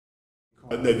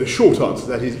No, the short answer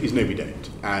to that is no, we don't.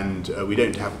 And we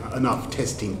don't have enough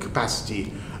testing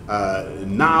capacity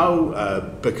now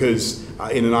because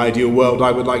in an ideal world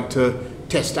I would like to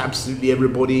test absolutely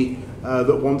everybody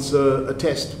that wants a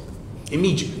test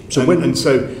immediately. So when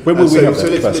will we have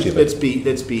that capacity?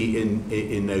 Let's be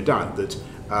in no doubt that,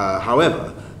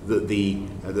 however, that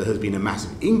there has been a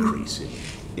massive increase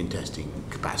in testing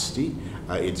capacity.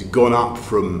 It's gone up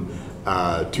from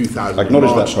 2,000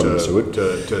 acknowledge that,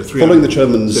 to 300. Following the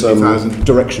chairman's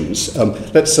directions,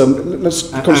 let's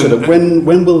consider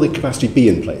when will the capacity be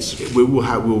in place? We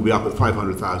will be up at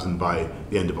 500,000 by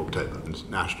the end of October.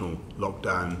 And national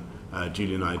lockdown,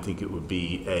 Julian, I think it would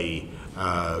be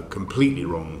completely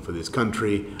wrong for this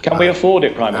country. Can we afford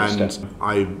it, Prime Minister? And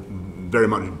I very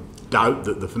much doubt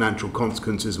that the financial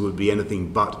consequences would be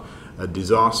anything but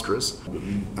disastrous.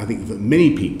 I think that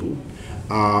many people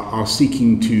are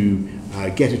seeking to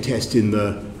get a test in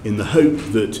the hope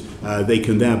that they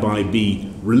can thereby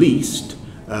be released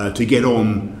to get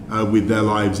on with their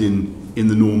lives in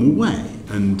the normal way.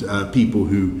 And people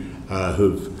who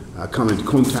have come into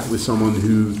contact with someone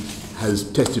who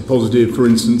has tested positive, for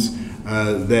instance,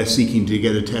 they're seeking to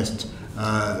get a test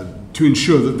to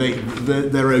ensure that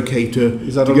they're okay to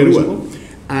get away.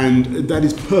 And that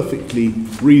is perfectly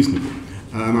reasonable.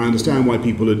 And I understand why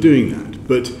people are doing that.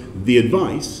 But the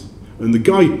advice and the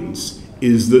guidance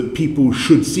is that people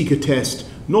should seek a test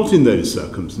not in those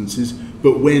circumstances,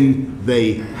 but when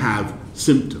they have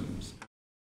symptoms.